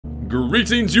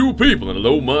Greetings, you people, and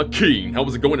hello, my king.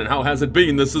 How's it going and how has it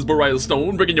been? This is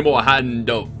Briarstone, bringing you more Hand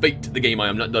of Fate, the game I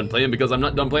am not done playing because I'm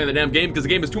not done playing the damn game because the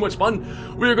game is too much fun.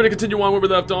 We are going to continue on where we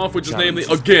left off, which is namely,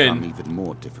 again, even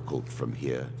more difficult from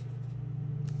here.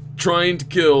 Trying to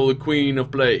kill the Queen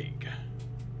of Plague.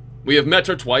 We have met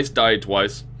her twice, died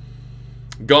twice.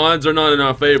 Gods are not in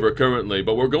our favor currently,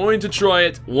 but we're going to try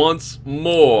it once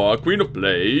more. Queen of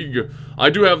Plague. I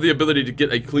do have the ability to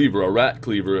get a cleaver, a rat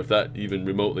cleaver, if that even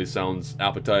remotely sounds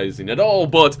appetizing at all,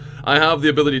 but I have the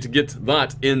ability to get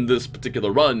that in this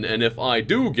particular run, and if I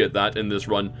do get that in this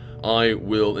run, I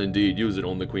will indeed use it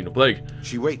on the Queen of Plague.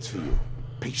 She waits for you,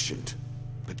 patient,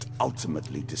 but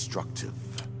ultimately destructive.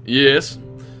 Yes.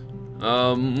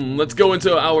 Let's go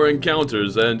into our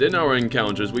encounters, and in our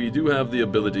encounters, we do have the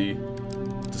ability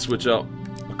to switch out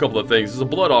a couple of things. There's a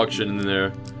blood auction in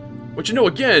there, which, you know,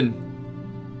 again,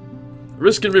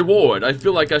 risk and reward. I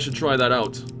feel like I should try that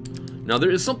out. Now,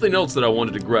 there is something else that I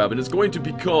wanted to grab, and it's going to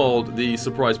be called the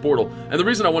surprise portal. And the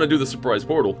reason I want to do the surprise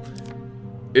portal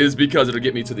is because it'll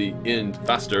get me to the end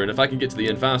faster. And if I can get to the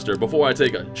end faster before I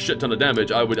take a shit ton of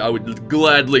damage, I would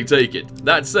gladly take it.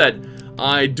 That said,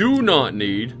 I do not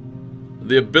need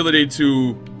the ability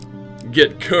to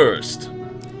get cursed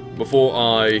before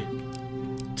I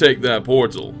take that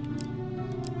portal.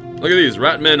 Look at these,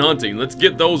 rat men hunting. Let's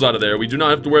get those out of there. We do not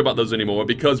have to worry about those anymore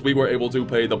because we were able to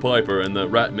pay the piper and the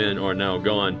rat men are now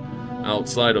gone.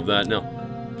 Outside of that, now,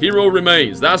 hero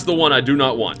remains. That's the one I do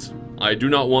not want. I do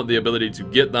not want the ability to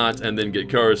get that and then get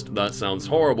cursed. That sounds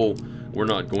horrible. We're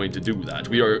not going to do that.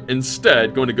 We are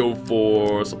instead going to go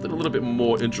for something a little bit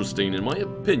more interesting, in my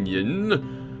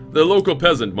opinion. The local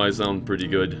peasant might sound pretty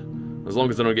good, as long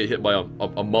as I don't get hit by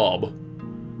a mob.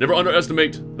 Never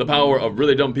underestimate the power of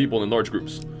really dumb people in large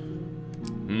groups.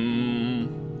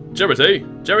 Charity.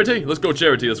 Charity? Let's go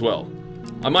charity as well.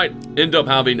 I might end up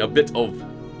having a bit of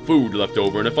food left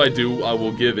over, and if I do, I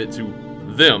will give it to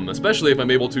them, especially if I'm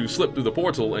able to slip through the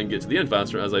portal and get to the end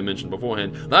faster, as I mentioned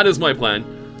beforehand. That is my plan.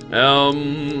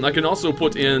 I can also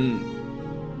put in...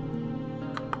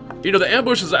 You know, the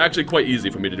ambush is actually quite easy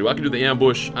for me to do. I can do the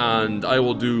ambush, and I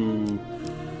will do...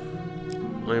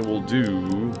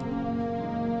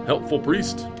 Helpful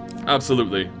Priest?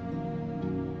 Absolutely.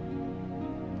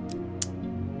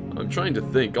 I'm trying to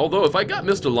think. Although, if I got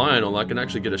Mr. Lionel, I can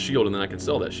actually get a shield, and then I can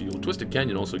sell that shield. Twisted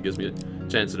Canyon also gives me a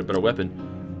chance at a better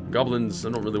weapon. Goblins,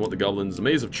 I don't really want the goblins. The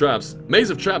Maze of Traps.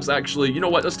 Maze of Traps, actually, you know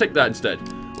what? Let's take that instead.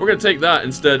 We're going to take that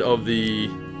instead of the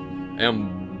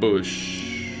ambush.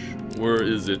 Where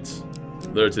is it?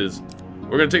 There it is.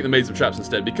 We're going to take the Maze of Traps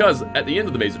instead, because at the end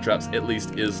of the Maze of Traps, at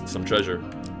least, is some treasure.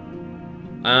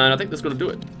 And I think that's going to do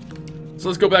it. So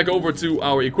let's go back over to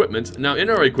our equipment. Now, in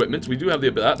our equipment, we do have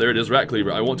the... there it is, Rat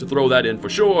Cleaver. I want to throw that in for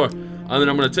sure. And then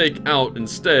I'm going to take out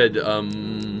instead...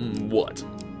 what?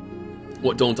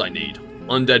 What don't I need?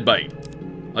 Undead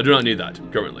Bane. I do not need that,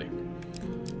 currently.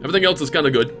 Everything else is kind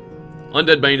of good.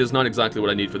 Undead Bane is not exactly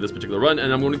what I need for this particular run,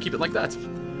 and I'm going to keep it like that.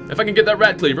 If I can get that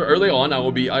Rat Cleaver early on, I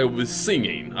will be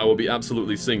singing. I will be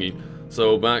absolutely singing.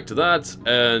 So back to that,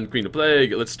 and Queen of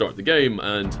Plague. Let's start the game,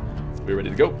 and we're ready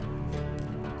to go.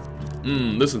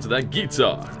 Listen to that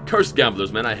guitar. Cursed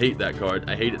Gamblers, man, I hate that card.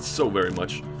 I hate it so very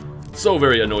much. So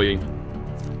very annoying.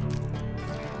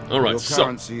 Alright, so... Your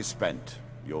currency is spent.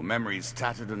 Your memories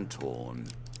tattered and torn.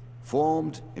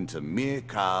 Formed into mere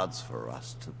cards for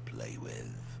us to play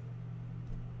with.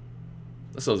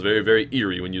 That sounds very, very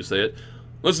eerie when you say it.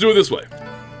 Let's do it this way.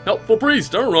 Helpful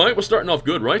Priest, alright, we're starting off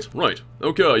good, right? Right.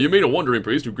 Okay, you meet a wandering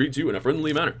priest who greets you in a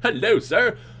friendly manner. Hello,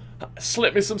 sir.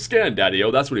 Slip me some skin,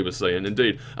 daddy-o. That's what he was saying,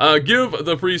 indeed. Give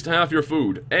the priest half your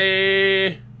food.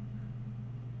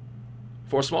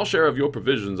 For a small share of your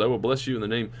provisions, I will bless you in the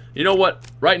name... You know what?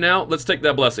 Right now, let's take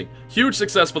that blessing. Huge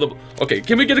success for the... Okay,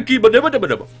 can we get a key?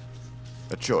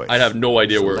 A choice. I have no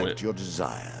idea where it went. Your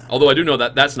desire. Although I do know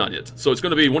that that's not it. So it's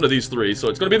going to be one of these three. So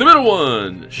it's going to be the middle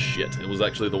one. Shit, it was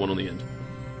actually the one on the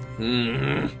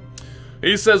end.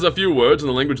 He says a few words in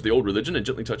the language of the old religion and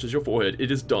gently touches your forehead.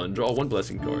 It is done. Draw one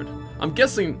blessing card. I'm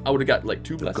guessing I would have got like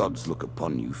 2 blessings. The gods look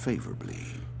upon you favorably.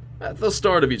 At the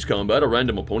start of each combat, a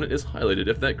random opponent is highlighted.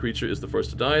 If that creature is the first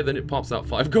to die, then it pops out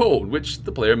 5 gold, which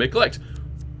the player may collect.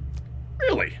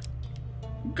 Really?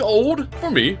 Gold? For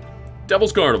me?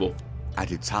 Devil's Carnival.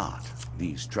 At its heart,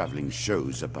 these traveling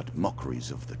shows are but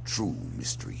mockeries of the true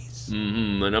mysteries.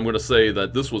 And I'm going to say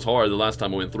that this was hard the last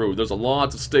time I went through. There's a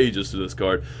lot of stages to this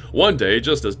card. One day,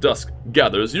 just as dusk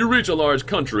gathers, you reach a large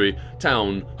country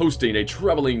town hosting a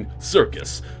traveling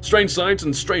circus. Strange sights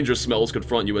and stranger smells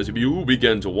confront you as you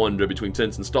begin to wander between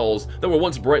tents and stalls that were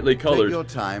once brightly colored. Take your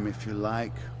time if you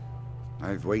like.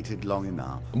 I've waited long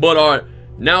enough. But are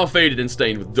now faded and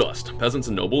stained with dust. Peasants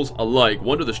and nobles alike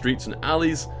wander the streets and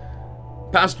alleys,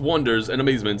 past wonders and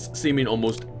amazements, seeming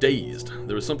almost dazed.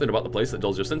 There is something about the place that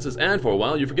dulls your senses, and for a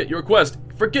while you forget your quest.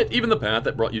 Forget even the path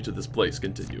that brought you to this place.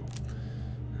 Continue.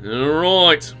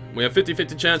 Alright, we have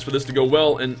 50-50 chance for this to go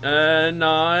well, and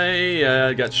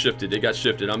I got shifted. It got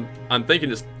shifted. I'm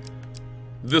thinking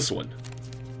this one.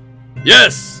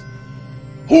 Yes!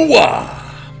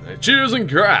 Hooah! Cheers and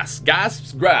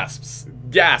gasps,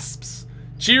 gasps.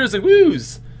 Cheers and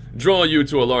woos draw you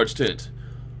to a large tent.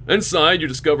 Inside, you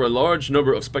discover a large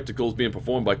number of spectacles being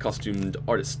performed by costumed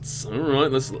artists.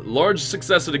 Alright, let's large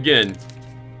success it again.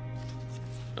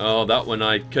 Oh, that one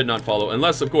I could not follow.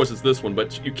 Unless, of course, it's this one,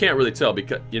 but you can't really tell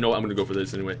because, you know what, I'm going to go for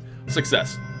this anyway.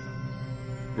 Success.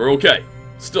 We're okay.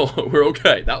 Still, we're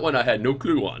okay. That one I had no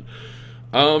clue on.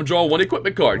 Draw one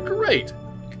equipment card. Great.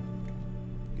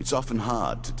 It's often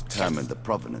hard to determine the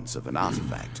provenance of an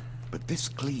artifact, but this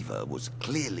cleaver was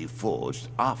clearly forged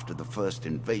after the first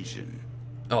invasion.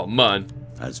 Oh, man.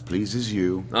 As pleases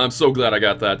you. I'm so glad I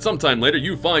got that. Sometime later,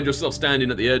 you find yourself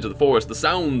standing at the edge of the forest, the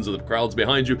sounds of the crowds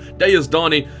behind you. Day is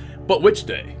dawning, but which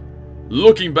day?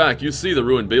 Looking back, you see the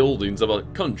ruined buildings of a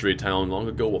country town long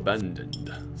ago abandoned.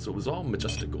 So it was all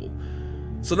majestical.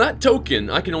 So that token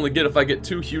I can only get if I get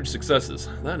 2 huge successes.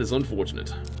 That is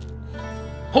unfortunate.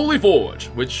 Holy Forge,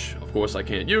 which, of course, I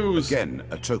can't use. Again,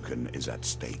 a token is at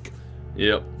stake.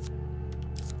 Yep.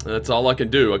 That's all I can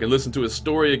do. I can listen to his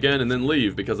story again and then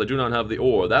leave because I do not have the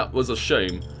ore. That was a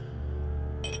shame.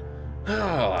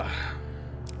 Alright,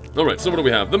 so what do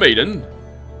we have? The Maiden.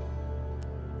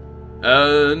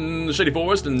 And the Shady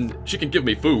Forest, and she can give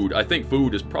me food. I think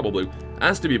food is probably...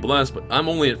 Asked to be blessed, but I'm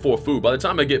only at 4 food. By the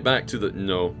time I get back to the...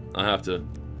 No, I have to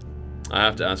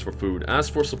ask for food.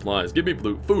 Ask for supplies. Give me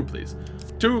food, please.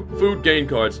 2 food gain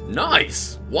cards.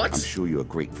 Nice! What? I'm sure you are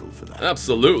grateful for that.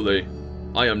 Absolutely.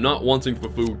 I am not wanting for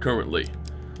food currently.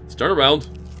 Let's turn around.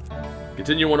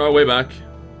 Continue on our way back.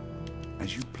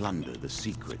 As you plunder the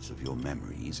secrets of your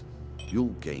memories,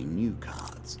 you'll gain new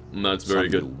cards. That's very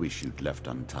good. Some you'll wish you'd left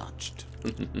untouched.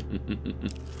 And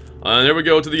there we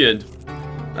go to the end.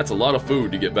 That's a lot of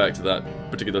food to get back to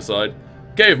that particular side.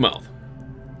 Cave mouth.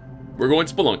 We're going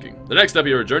spelunking. The next step of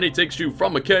your journey takes you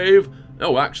from a cave.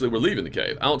 Oh, actually, we're leaving the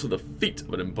cave. Out to the feet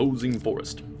of an imposing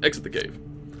forest. Exit the cave.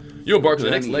 You embark on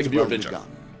the next leg of your adventure.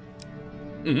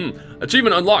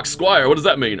 Achievement unlocked, Squire. What does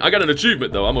that mean? I got an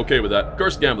achievement, though. I'm okay with that.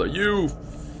 Cursed Gambler. You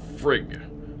frig.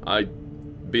 I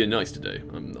being nice today.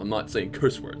 I'm not saying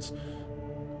curse words.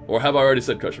 Or have I already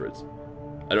said curse words?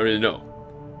 I don't really know.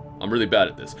 I'm really bad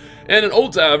at this. In an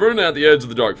old tavern at the edge of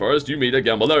the dark forest, you meet a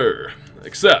gambler.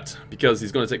 Except, because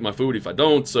he's going to take my food if I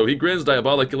don't, so he grins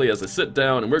diabolically as I sit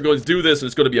down, and we're going to do this, and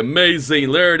it's going to be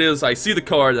amazing. There it is. I see the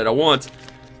card that I want.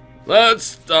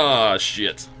 Let's...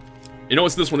 shit. You know,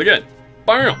 it's this one again.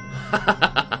 Bam!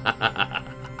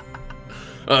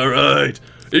 Alright.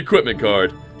 Equipment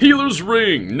card. Healer's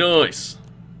Ring. Nice.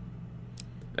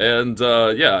 And,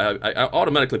 yeah, I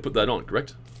automatically put that on,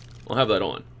 correct? I'll have that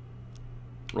on.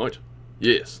 Right?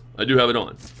 Yes, I do have it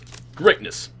on.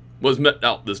 Greatness was met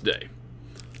out this day.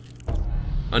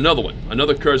 Another one.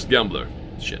 Another cursed gambler.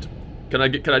 Shit. Can I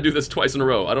do this twice in a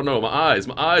row? I don't know. My eyes,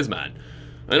 man.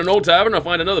 In an old tavern, I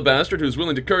find another bastard who's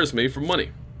willing to curse me for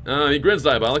money. He grins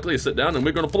diabolically, sit down, and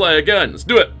we're gonna play again. Let's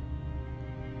do it!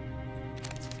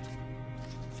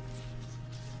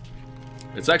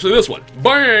 It's actually this one.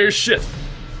 Bang! Shit!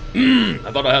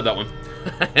 I thought I had that one.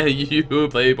 You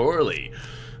play poorly.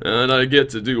 And I get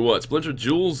to do what? Splinter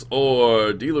Jewels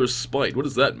or Dealer's Spite? What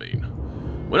does that mean?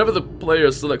 Whenever the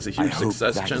player selects a huge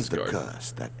success chance card. I hope that is the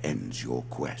curse that ends your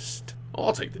quest. Oh,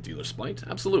 I'll take the Dealer's Spite.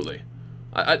 Absolutely.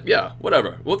 Yeah,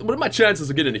 whatever. What are my chances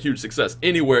of getting a huge success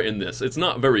anywhere in this? It's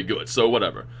not very good, so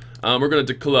whatever. We're going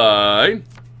to decline.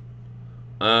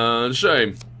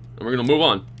 Shame. And we're going to move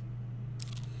on.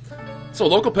 So, a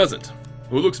local peasant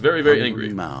who looks very, very angry.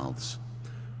 Hungry mouths.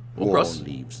 Well, War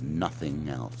leaves nothing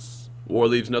else. War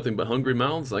leaves nothing but hungry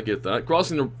mouths, I get that.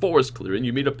 Crossing the forest clearing,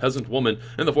 you meet a peasant woman.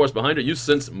 In the forest behind her, you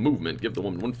sense movement. Give the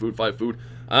woman 1 food, 5 food.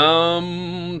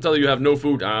 Tell her you have no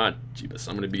food. Ah, jeebus,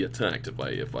 I'm gonna be attacked if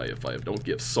I don't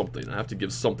give something. I have to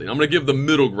give something. I'm gonna give the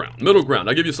middle ground. Middle ground,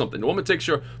 I give you something. The woman takes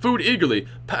your food eagerly,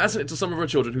 passing it to some of her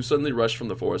children who suddenly rush from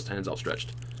the forest, hands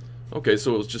outstretched. Okay,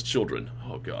 so it was just children.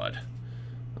 Oh god.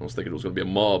 I was thinking it was gonna be a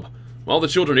mob. While the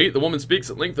children eat, the woman speaks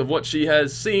at length of what she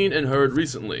has seen and heard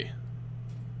recently.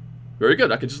 Very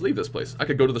good, I can just leave this place. I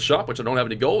could go to the shop, which I don't have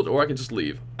any gold, or I can just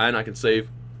leave. And I can save.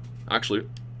 Actually,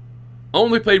 I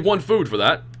only paid 1 food for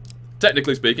that,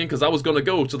 technically speaking, because I was going to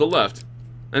go to the left.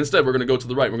 Instead, we're going to go to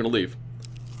the right, we're going to leave.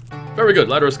 Very good,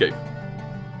 ladder escape.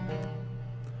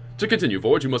 To continue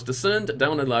forward, you must descend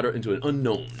down a ladder into an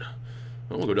unknown.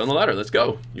 Well, we'll go down the ladder. Let's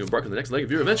go. You embark on the next leg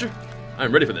of your adventure.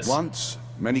 I'm ready for this. Once,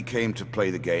 many came to play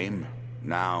the game.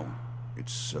 Now,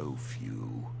 it's so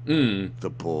few. The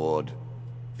bored,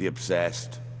 the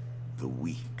obsessed, the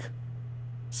weak.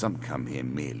 Some come here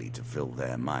merely to fill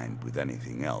their mind with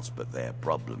anything else but their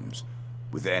problems,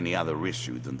 with any other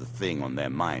issue than the thing on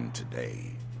their mind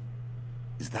today.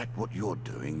 Is that what you're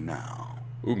doing now?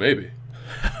 Ooh, maybe.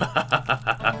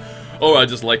 Oh, I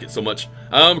just like it so much.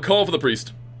 Call for the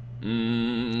priest.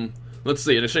 Let's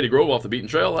see, in a shady grove off the beaten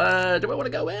trail. Do I want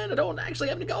to go in? I don't actually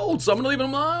have any gold, so I'm gonna leave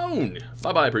him alone.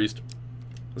 Bye-bye, priest.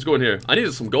 Let's go in here. I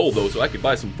needed some gold, though, so I could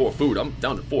buy some 4 food. I'm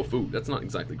down to 4 food. That's not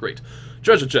exactly great.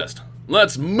 Treasure chest.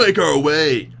 Let's make our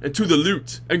way into the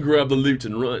loot and grab the loot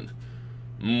and run.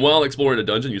 While exploring a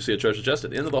dungeon, you see a treasure chest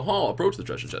at the end of the hall. Approach the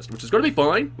treasure chest, which is going to be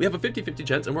fine. We have a 50-50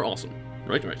 chance, and we're awesome.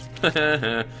 Right.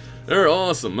 They're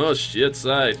awesome. Oh, shit,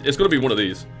 side. It's going to be one of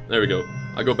these. There we go.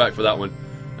 I go back for that one.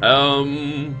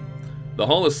 The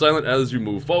hall is silent as you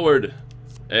move forward,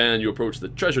 and you approach the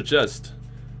treasure chest,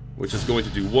 which is going to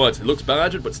do what? It looks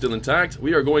badgered, but still intact.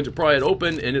 We are going to pry it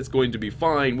open, and it's going to be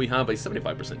fine. We have a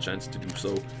 75% chance to do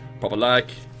so. Proper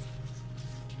like.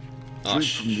 Ah,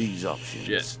 these options.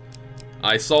 Shit.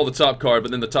 I saw the top card,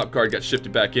 but then the top card got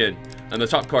shifted back in, and the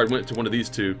top card went to one of these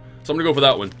two. So I'm gonna go for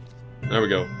that one. There we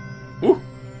go. Woo!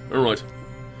 Alright.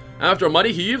 After a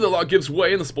mighty heave, the lock gives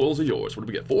way and the spoils are yours. What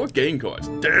do we get? 4 game cards.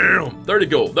 Damn! 30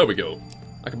 gold. There we go.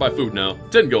 I can buy food now.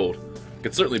 10 gold. I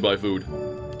can certainly buy food.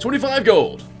 25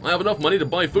 gold. I have enough money to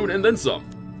buy food and then some.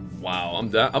 Wow,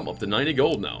 I'm up to 90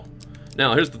 gold now.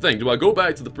 Now, here's the thing. Do I go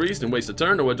back to the priest and waste a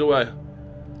turn, or do I...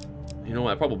 You know,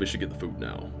 I probably should get the food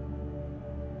now.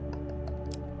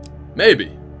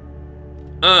 Maybe.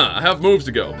 I have moves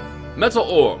to go. Metal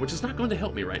ore, which is not going to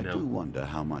help me right now. I do wonder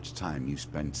how much time you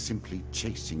spend simply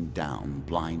chasing down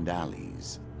blind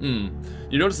alleys. You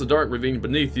notice the dark ravine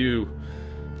beneath you.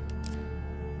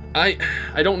 I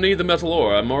don't need the metal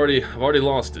ore. I've already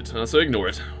lost it. So ignore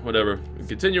it. Whatever. We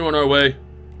continue on our way.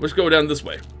 Let's go down this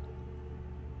way.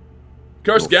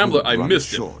 Cursed Gambler, I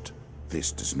missed it.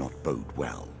 This does not bode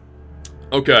well.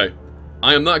 Okay.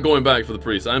 I am not going back for the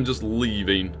priest. I'm just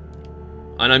leaving.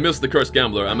 And I missed the Cursed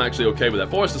Gambler. I'm actually okay with that.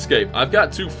 Forced escape. I've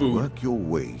got 2 food. Work your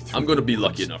way through. I'm going to be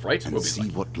lucky enough, right? And see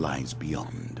what lies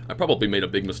beyond. I probably made a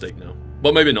big mistake now.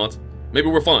 But maybe not. Maybe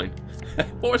we're fine.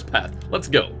 Forest path. Let's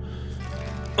go.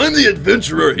 I'm the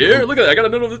adventurer here. Look at that. I got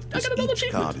another achievement.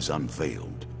 Each card is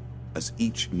unveiled, as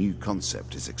each new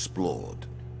concept is explored,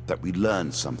 that we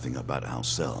learn something about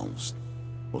ourselves,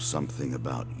 or something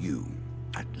about you,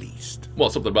 at least.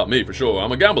 Well, something about me for sure.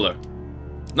 I'm a gambler.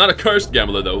 Not a cursed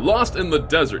gambler, though. Lost in the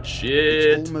desert.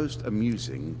 Shit. It's almost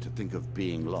amusing to think of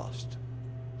being lost.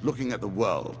 Looking at the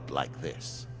world like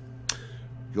this.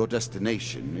 Your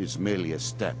destination is merely a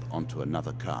step onto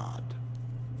another card.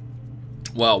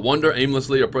 Wow, wander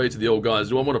aimlessly or pray to the old gods.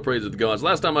 Do I want to pray to the gods?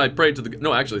 Last time I prayed to the...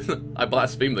 No, actually, I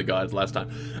blasphemed the gods last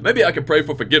time. Maybe I could pray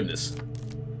for forgiveness.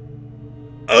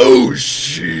 Oh,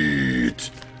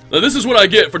 shit. Now, this is what I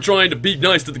get for trying to be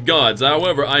nice to the gods.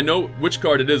 However, I know which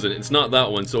card it isn't. It's not that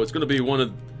one, so it's going to be one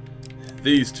of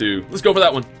these two. Let's go for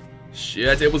that one.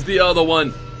 Shit, it was the other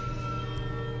one.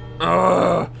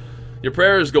 Ugh. Your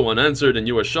prayers go unanswered, and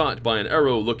you are shot by an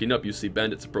arrow. Looking up, you see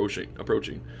bandits approaching.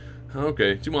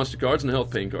 Okay, 2 monster cards and a health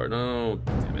pain card. Oh,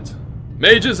 damn it.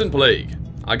 Mages and Plague.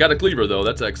 I got a cleaver, though.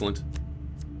 That's excellent.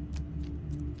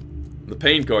 The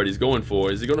pain card he's going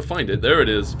for. Is he going to find it? There it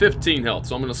is. 15 health.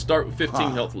 So I'm going to start with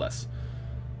 15 health less.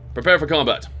 Prepare for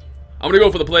combat. I'm going to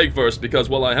go for the Plague first, because,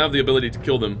 well, I have the ability to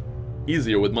kill them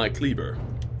easier with my cleaver,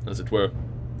 as it were.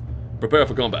 Prepare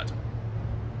for combat.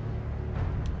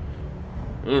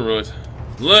 Alright.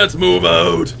 Let's move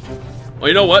out! Well,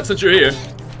 you know what? Since you're here...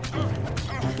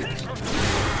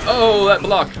 Oh, that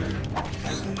block!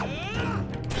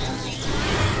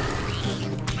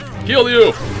 Kill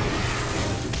you!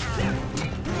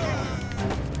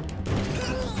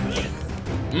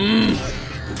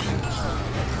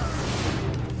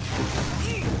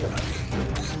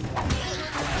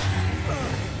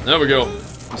 There we go.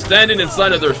 I'm standing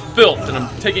inside of their filth, and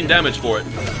I'm taking damage for it.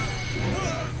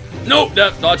 Nope!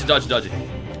 Dodgy.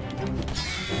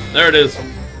 There it is.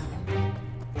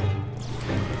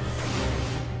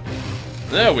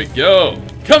 There we go.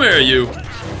 Come here, you!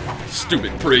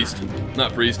 Stupid priest.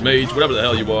 Not priest, mage, whatever the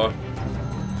hell you are.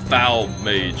 Foul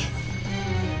mage.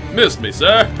 Missed me,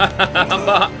 sir.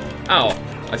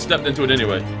 Ow. I stepped into it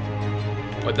anyway.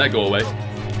 Let that go away.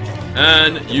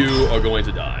 And you are going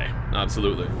to die.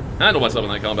 Absolutely. Handle myself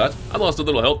in that combat. I lost a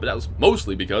little health, but that was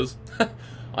mostly because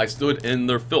I stood in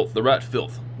their filth. The rat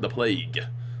filth. The plague.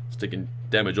 It's taking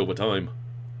damage over time.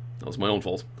 That was my own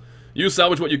fault. You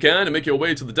salvage what you can and make your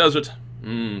way to the desert.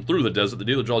 Through the desert, the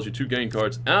dealer draws you 2 gain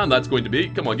cards, and that's going to be...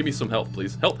 Come on, give me some health,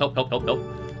 please. Health.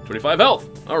 25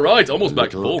 health. All right, almost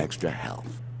back to full. Extra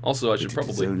health. Also, I should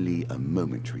probably... It's only a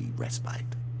momentary respite.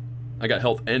 I got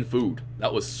health and food.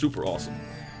 That was super awesome.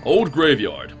 Old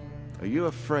graveyard. Are you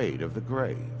afraid of the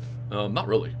grave? Not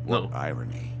really. No. What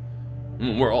irony.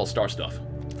 We're all star stuff.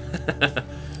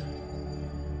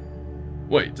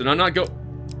 Wait, did I not go...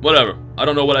 Whatever. I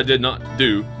don't know what I did not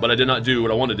do, but I did not do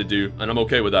what I wanted to do, and I'm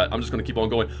okay with that. I'm just going to keep on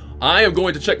going. I am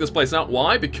going to check this place out.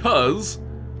 Why? Because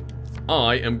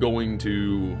I am going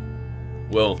to,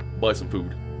 well, buy some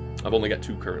food. I've only got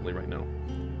 2 currently right now.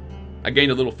 I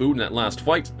gained a little food in that last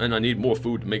fight, and I need more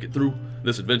food to make it through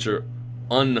this adventure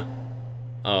unabated.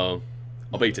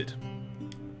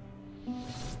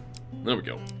 There we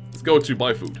go. Let's go to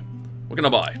buy food. What can I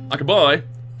buy? I can buy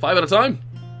 5 at a time?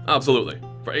 Absolutely.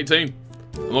 For 18.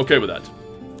 I'm okay with that.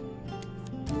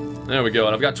 There we go,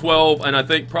 and I've got 12, and I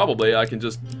think probably I can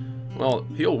just, well,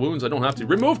 heal wounds, I don't have to.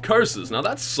 Remove curses, now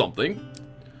that's something.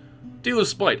 Dealer's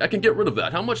Spite, I can get rid of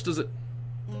that. How much does it,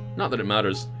 not that it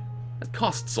matters, it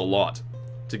costs a lot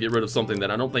to get rid of something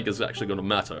that I don't think is actually going to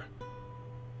matter.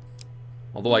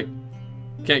 Although I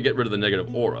can't get rid of the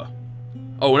negative aura.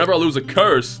 Oh, whenever I lose a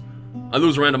curse, I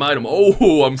lose a random item.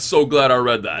 Oh, I'm so glad I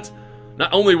read that.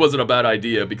 Not only was it a bad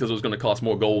idea because it was going to cost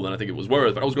more gold than I think it was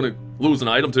worth, but I was going to lose an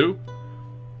item too.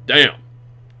 Damn.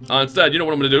 Instead, you know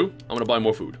what I'm going to do? I'm going to buy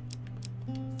more food.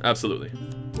 Absolutely.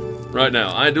 Right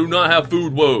now, I do not have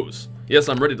food woes. Yes,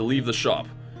 I'm ready to leave the shop.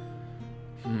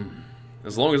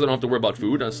 As long as I don't have to worry about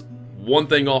food, that's one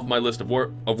thing off my list of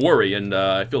worry, and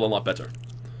I feel a lot better.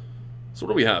 So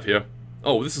what do we have here?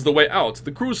 Oh, this is the way out.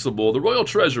 The Crucible, the Royal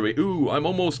Treasury. Ooh, I'm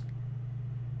almost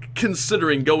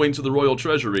considering going to the Royal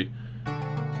Treasury.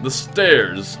 The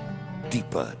stairs.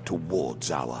 Deeper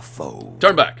towards our foe.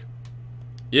 Turn back.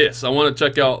 Yes, I want to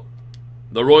check out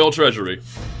the Royal Treasury.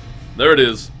 There it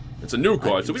is. It's a new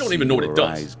card, so we don't even know what it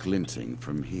does. Eyes glinting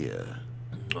from here.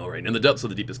 Alright, in the depths of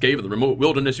the deepest cave of the remote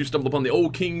wilderness, you stumble upon the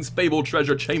old king's fabled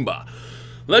treasure chamber.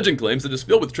 Legend claims it is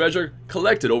filled with treasure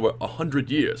collected over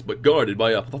 100 years, but guarded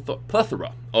by a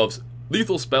plethora of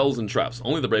lethal spells and traps.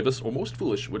 Only the bravest or most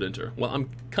foolish would enter. Well,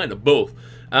 I'm kind of both.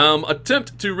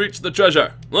 Attempt to reach the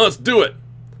treasure. Let's do it.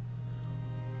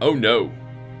 Oh no.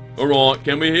 Alright,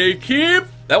 can we keep?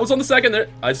 That was on the second there.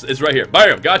 It's right here.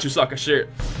 Bam, got you, sucker. Shit.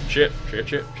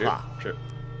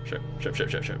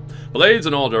 Blades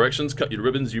in all directions cut you to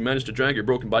ribbons. You manage to drag your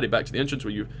broken body back to the entrance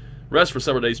where you rest for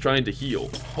several days trying to heal.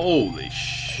 Holy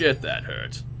shit, that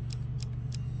hurt.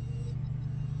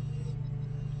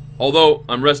 Although,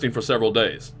 I'm resting for several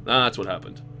days. That's what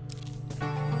happened.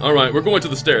 Alright, we're going to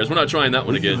the stairs. We're not trying that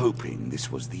one again. Hoping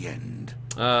this was the end.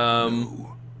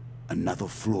 No, another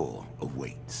floor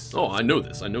awaits. Oh, I know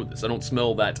this. I know this. I don't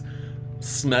smell that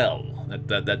smell.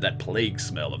 That plague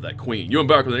smell of that queen. You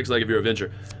embark on the next leg of your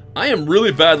adventure. I am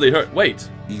really badly hurt. Wait.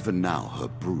 Even now, her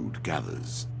brood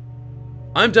gathers.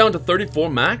 I'm down to 34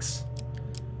 max?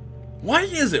 Why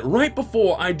is it right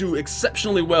before I do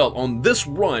exceptionally well on this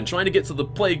run trying to get to the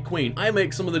Plague Queen, I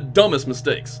make some of the dumbest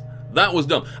mistakes? That was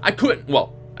dumb. I couldn't,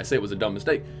 well, I say it was a dumb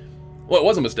mistake. Well, it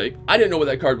was a mistake. I didn't know what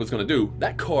that card was going to do.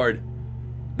 That card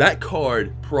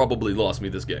probably lost me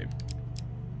this game.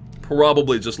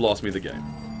 Probably just lost me the game.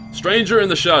 Stranger in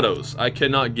the shadows. I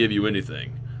cannot give you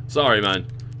anything. Sorry, man.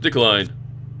 Decline.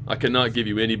 I cannot give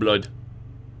you any blood.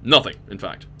 Nothing, in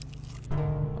fact.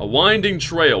 A winding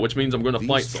trail, which means I'm going to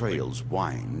fight something. These trails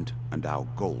wind, and our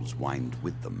goals wind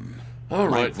with them. All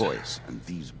right. My voice and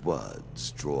these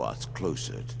words draw us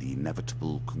closer to the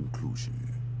inevitable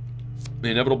conclusion. The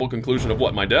inevitable conclusion of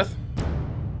what? My death?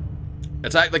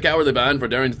 Attack the cowardly band for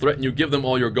daring to threaten you. Give them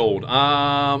all your gold.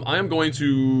 I am going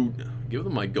to give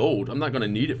them my gold. I'm not going to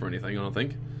need it for anything, I don't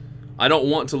think. I don't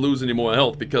want to lose any more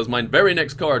health because my very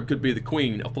next card could be the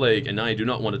Queen of Plague, and I do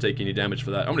not want to take any damage for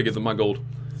that. I'm going to give them my gold.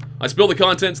 I spill the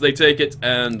contents, they take it,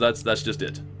 and that's just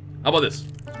it. How about this?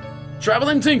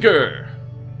 Traveling Tinker!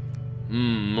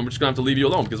 I'm just gonna have to leave you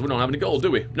alone because we don't have any gold, do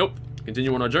we? Nope.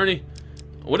 Continue on our journey.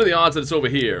 What are the odds that it's over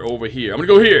here? Over here. I'm gonna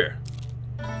go here.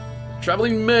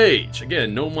 Traveling Mage.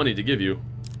 Again, no money to give you.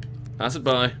 Pass it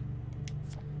by.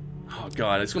 Oh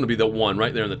god, it's gonna be the one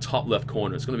right there in the top left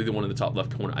corner. It's gonna be the one in the top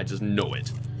left corner. I just know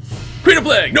it. Queen of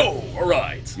Plague! No!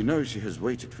 Alright. You know she has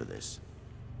waited for this.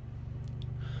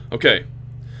 Okay.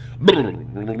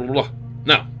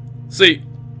 Now, see,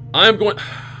 I'm going...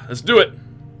 Let's do it.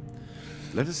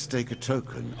 Let us stake a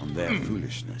token on their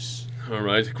foolishness.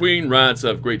 Alright, Queen rats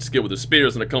have great skill with their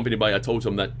spears and accompanied by a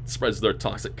totem that spreads their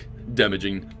toxic,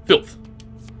 damaging filth.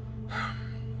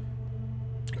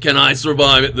 Can I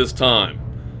survive it this time?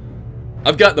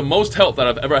 I've got the most health that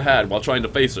I've ever had while trying to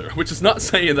face her, which is not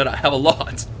saying that I have a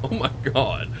lot. Oh my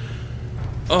god.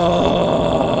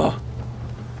 Oh.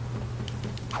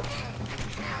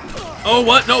 Oh,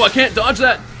 what? No, I can't dodge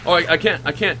that. Oh, I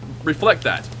can't reflect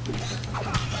that.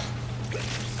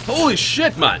 Holy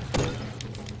shit, man.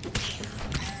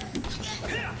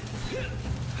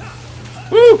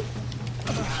 Woo!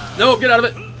 No, get out of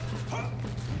it.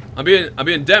 I'm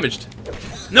being damaged.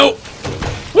 No.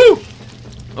 Woo!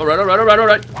 Alright.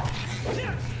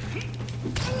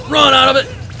 Run out of it!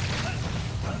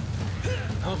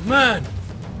 Oh man!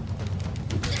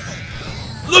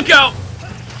 Look out!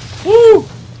 Woo!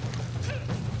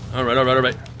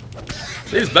 Alright.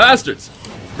 These bastards!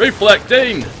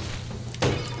 Reflecting!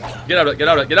 Get out of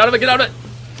it!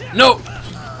 No!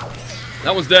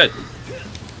 That one's dead.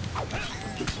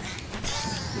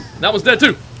 That one's dead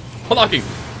too! Blocking!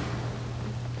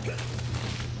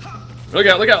 Look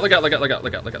out.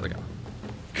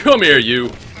 Come here,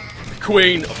 you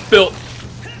queen of filth.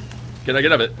 Can I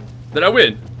get out of it? Did I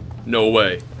win? No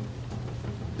way.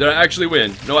 Did I actually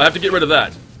win? No, I have to get rid of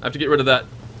that. I have to get rid of that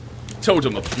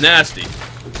totem of nasty.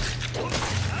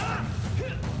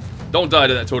 Don't die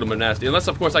to that totem of nasty. Unless,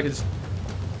 of course, I can just...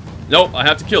 Nope, I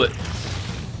have to kill it.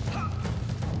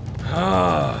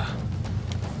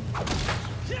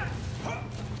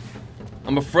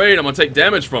 I'm afraid I'm gonna take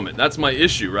damage from it. That's my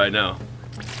issue right now.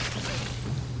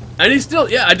 And he's still...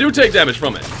 Yeah, I do take damage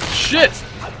from it. Shit!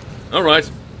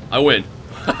 Alright, I win.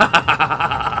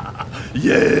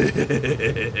 Yes!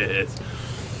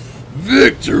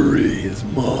 Victory is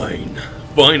mine.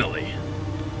 Finally.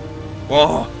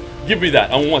 Oh, give me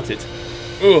that. I want it.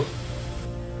 Ugh.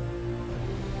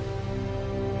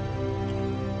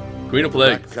 Queen of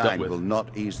Plague. That kind will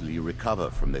not easily recover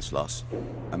from this loss.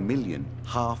 1 million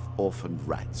half-orphaned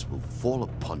rats will fall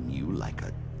upon you like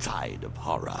a tide of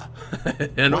horror.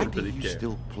 Why do you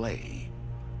still play?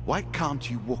 Why can't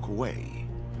you walk away?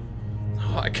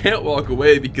 Oh, I can't walk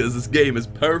away because this game is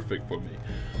perfect for me.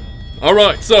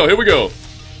 Alright, so here we go.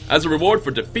 As a reward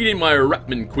for defeating my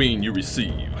Ratman Queen, you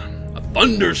receive a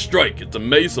Thunder Strike. It's a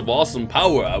mace of awesome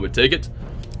power, I would take it.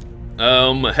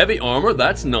 Heavy armor,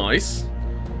 that's nice.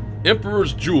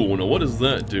 Emperor's Jewel, now what does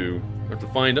that do? We have to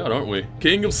find out, aren't we?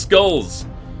 King of Skulls.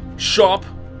 Shop.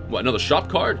 What, another shop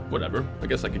card? Whatever. I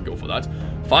guess I can go for that.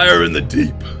 Fire in the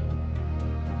Deep.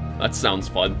 That sounds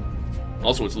fun.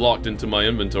 Also, it's locked into my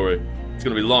inventory. It's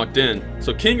gonna be locked in.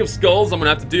 So King of Skulls I'm gonna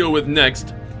have to deal with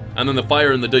next. And then the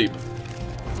Fire in the Deep.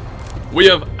 We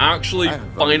have actually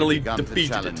finally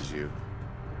defeated it.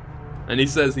 And he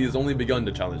says he has only begun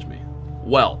to challenge me.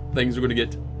 Well, things are gonna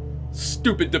get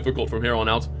stupid difficult from here on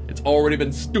out. It's already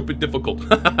been stupid difficult.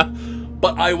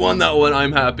 But I won that one,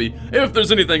 I'm happy. If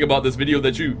there's anything about this video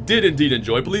that you did indeed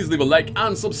enjoy, please leave a like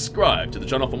and subscribe to the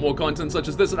channel for more content such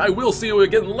as this, and I will see you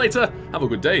again later. Have a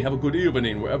good day, have a good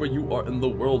evening, wherever you are in the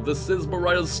world. This is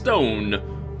Briarstone,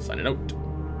 signing out.